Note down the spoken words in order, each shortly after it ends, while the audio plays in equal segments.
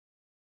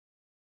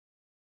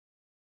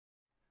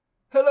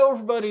Hello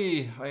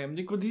everybody, I am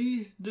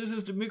NicoD. This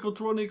is the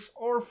Mekotronics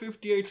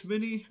R58X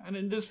Mini, and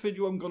in this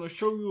video I'm gonna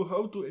show you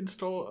how to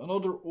install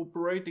another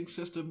operating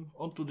system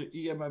onto the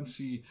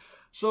eMMC.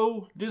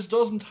 So this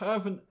doesn't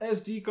have an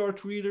SD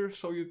card reader,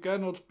 so you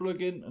cannot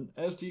plug in an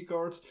SD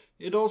card.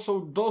 It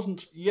also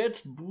doesn't yet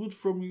boot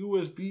from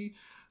USB,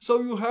 so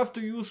you have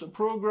to use a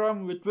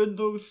program with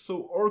Windows,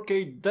 so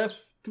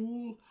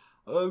RKDevTool.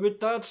 With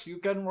that you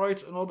can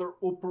write another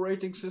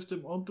operating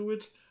system onto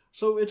it.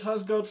 So it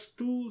has got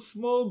two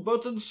small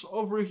buttons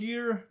over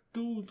here,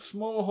 two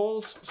small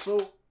holes.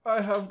 So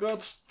I have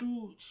got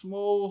two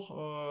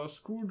small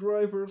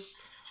screwdrivers,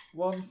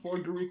 one for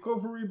the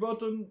recovery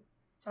button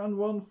and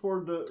one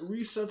for the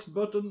reset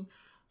button.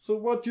 So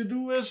what you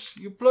do is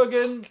you plug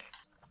in.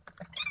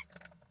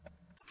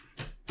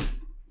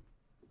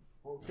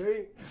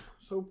 Okay,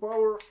 so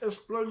power is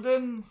plugged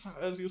in,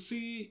 as you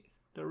see.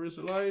 There is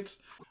a light.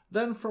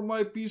 Then from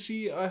my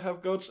PC I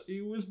have got a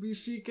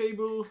USB-C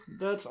cable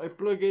that I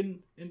plug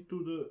in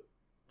into the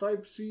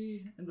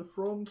Type-C in the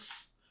front.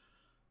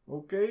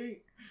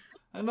 Okay.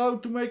 And now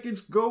to make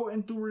it go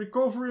into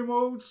recovery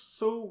mode,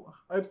 so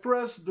I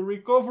press the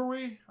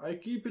recovery, I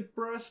keep it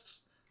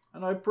pressed,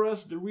 and I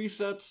press the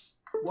reset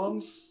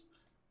once.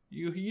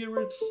 You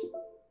hear it.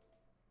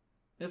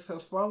 It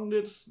has found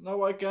it.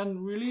 Now I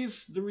can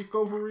release the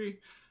recovery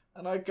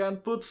and I can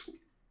put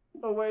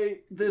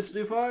away this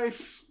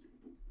device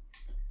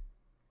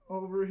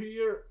over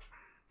here,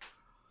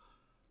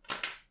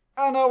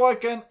 and now I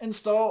can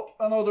install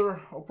another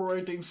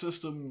operating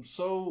system.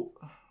 So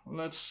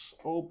let's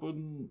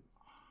open.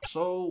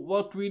 So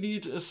what we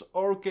need is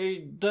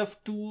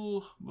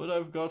RKDevTool, but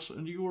I've got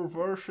a newer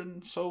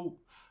version, so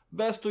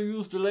best to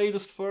use the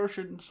latest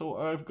version. So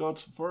I've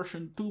got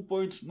version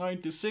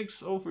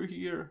 2.96 over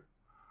here.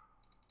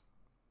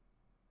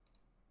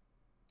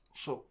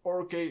 So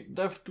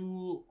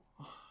RKDevTool.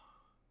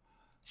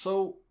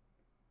 So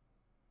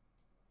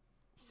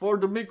for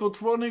the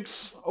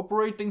Mekotronics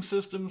operating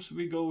systems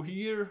we go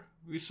here,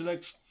 we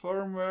select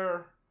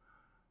firmware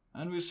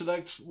and we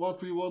select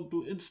what we want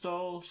to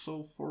install.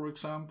 So for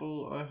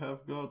example I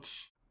have got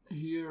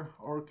here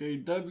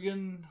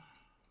RKDebian.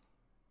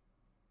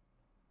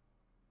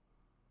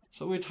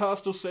 So it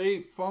has to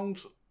say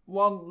found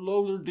one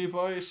loader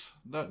device,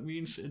 that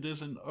means it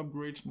is in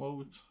upgrade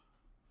mode.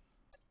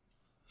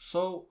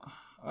 So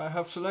I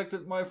have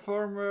selected my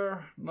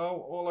firmware. Now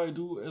all I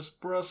do is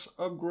press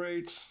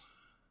upgrade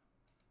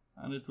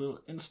and it will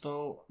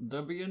install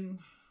Debian.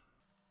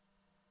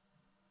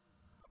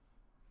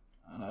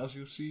 And as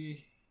you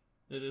see,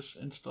 it is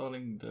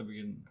installing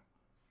Debian.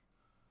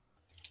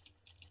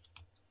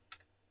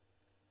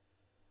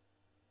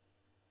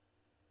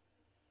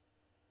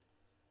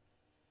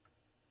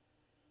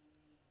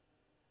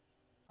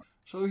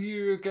 So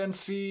here you can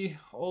see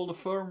all the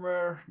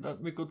firmware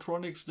that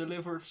Mekotronics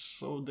delivers.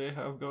 So they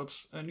have got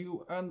a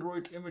new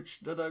Android image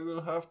that I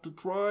will have to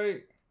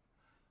try.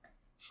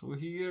 So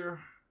here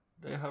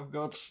they have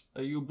got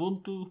a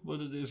Ubuntu, but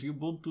it is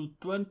Ubuntu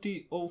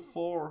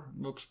 20.04,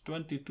 not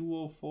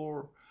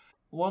 22.04.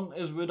 One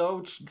is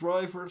without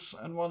drivers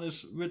and one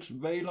is with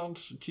Wayland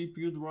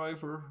GPU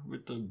driver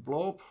with the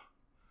blob.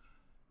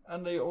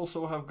 And they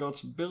also have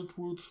got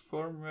build-root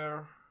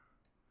firmware.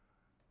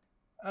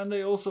 And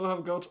they also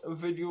have got a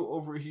video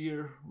over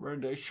here where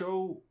they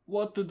show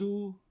what to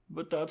do,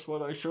 but that's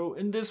what I show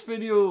in this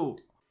video.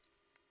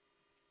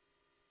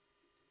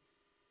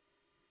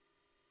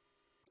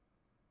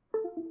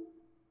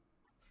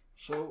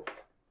 So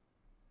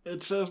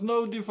it says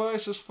no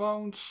devices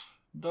found,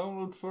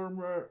 download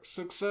firmware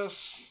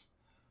success.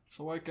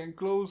 So I can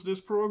close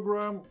this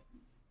program.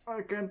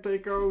 I can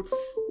take out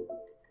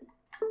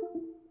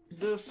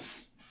this.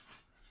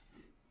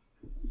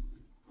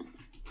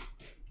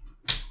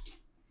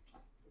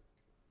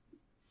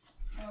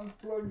 And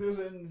plug this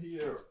in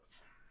here.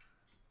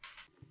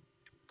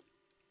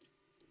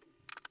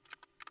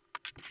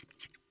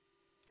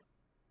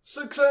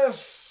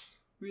 Success!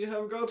 We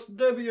have got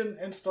Debian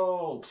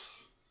installed.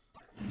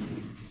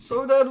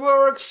 So that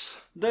works.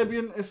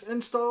 Debian is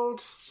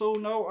installed. So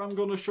now I'm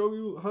gonna show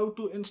you how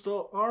to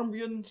install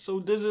Armbian. So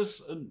this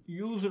is a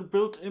user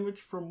built image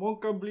from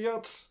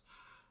MonkaBlyat.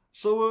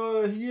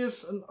 So he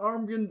is an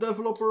Armbian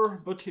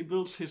developer, but he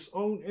builds his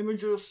own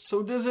images.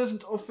 So this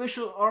isn't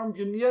official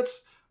Armbian yet,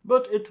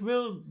 but it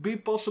will be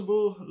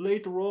possible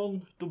later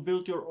on to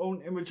build your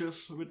own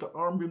images with the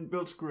Armbian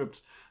build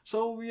script.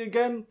 So we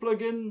again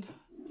plug in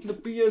the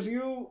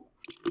PSU.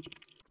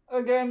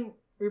 Again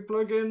we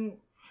plug in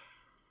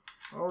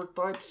our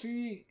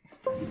Type-C.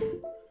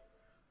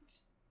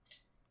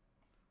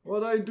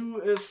 What I do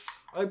is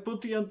I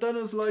put the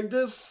antennas like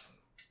this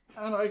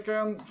and I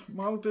can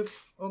mount it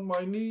on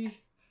my knee,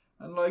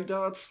 and like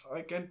that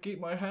I can keep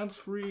my hands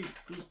free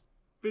to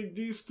pick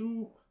these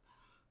two.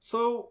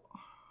 So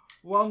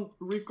one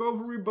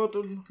recovery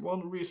button,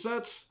 one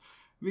reset.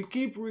 We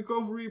keep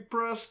recovery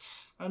pressed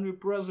and we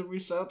press the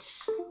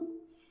resets.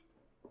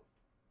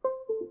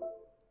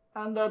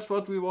 And that's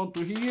what we want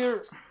to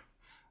hear.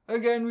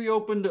 Again we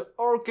open the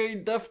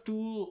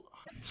RKDevTool.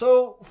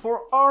 So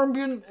for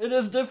Armbian it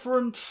is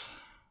different.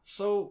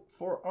 So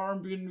for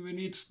Armbian we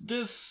need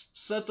this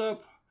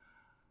setup.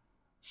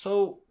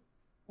 So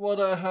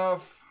what I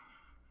have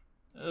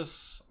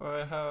is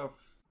I have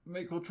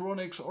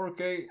Mekotronics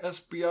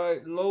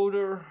RKDevTool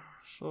loader.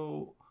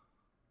 So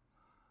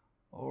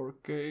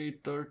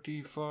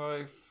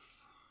RK35,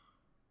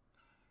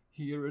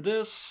 here it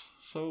is.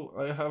 So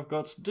I have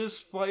got this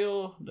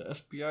file, the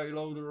SPI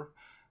loader,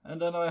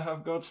 and then I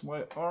have got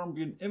my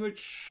Armbian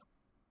image.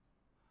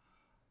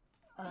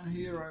 And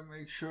here I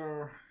make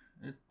sure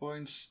it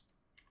points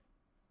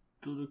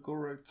to the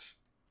correct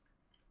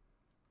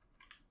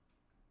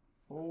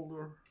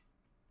folder.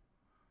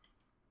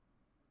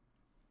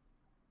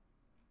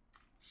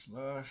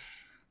 Slash,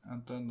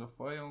 and then the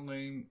file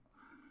name.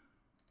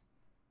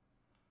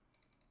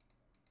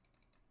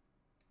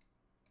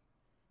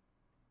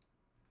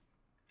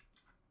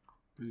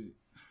 Copy.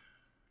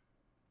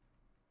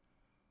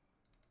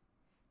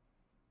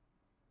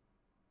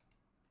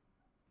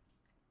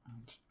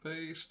 And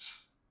paste.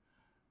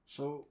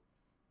 So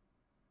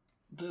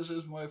this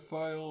is my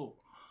file.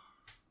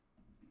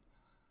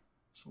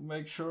 So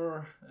make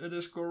sure it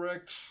is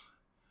correct.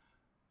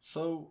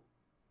 So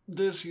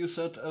this you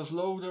set as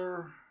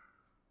loader.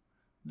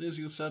 This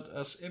you set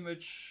as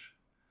image.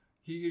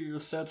 Here you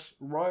set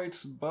write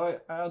by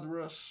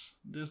address.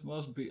 This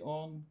must be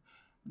on.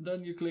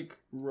 Then you click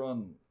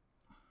run.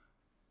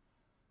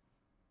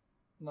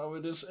 Now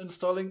it is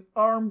installing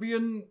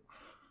Armbian.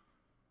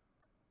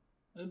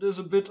 It is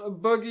a bit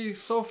buggy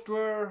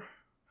software,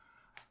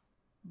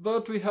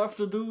 but we have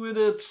to do with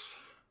it.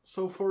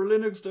 So for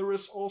Linux there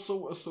is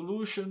also a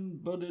solution,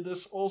 but it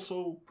is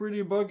also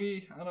pretty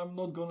buggy and I'm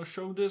not gonna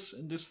show this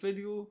in this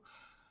video.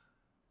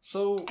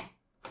 So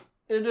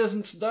it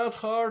isn't that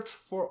hard.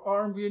 For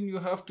Armbian you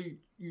have to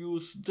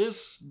use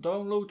this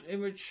download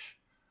image.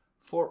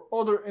 For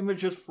other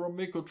images from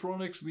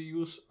Mekotronics we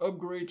use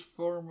upgrade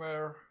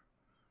firmware.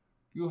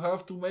 You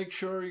have to make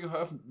sure you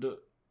have the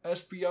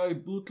SPI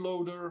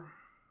bootloader.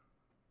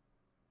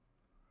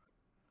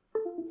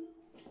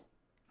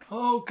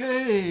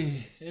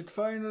 Okay, it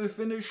finally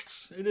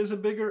finished. It is a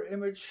bigger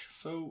image,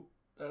 so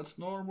that's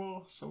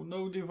normal. So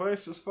no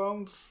devices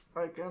found.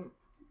 I can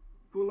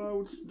pull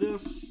out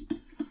this.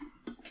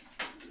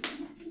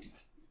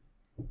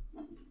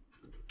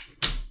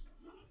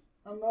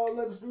 And now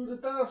let's do the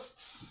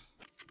tests.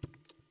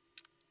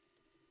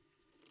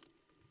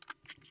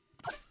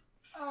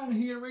 And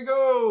here we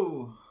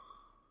go.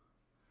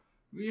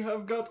 We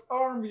have got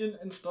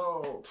Armbian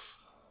installed.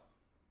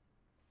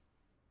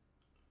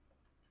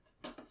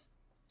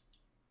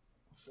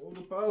 So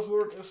the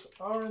password is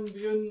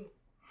Armbian.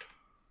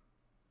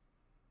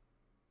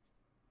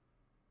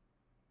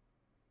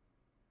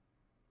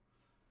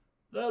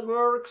 That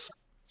works.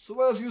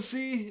 So as you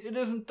see, it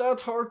isn't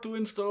that hard to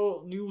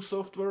install new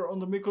software on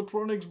the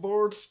Mekotronics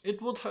boards.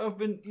 It would have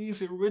been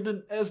easier with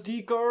an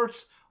SD card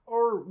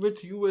or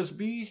with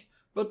USB,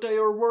 but they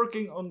are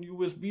working on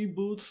USB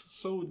boot,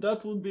 so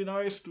that would be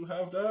nice to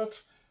have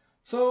that.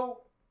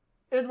 So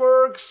it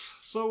works.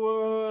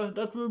 So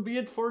that will be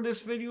it for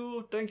this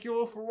video. Thank you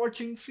all for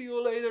watching. See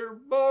you later.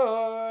 Bye.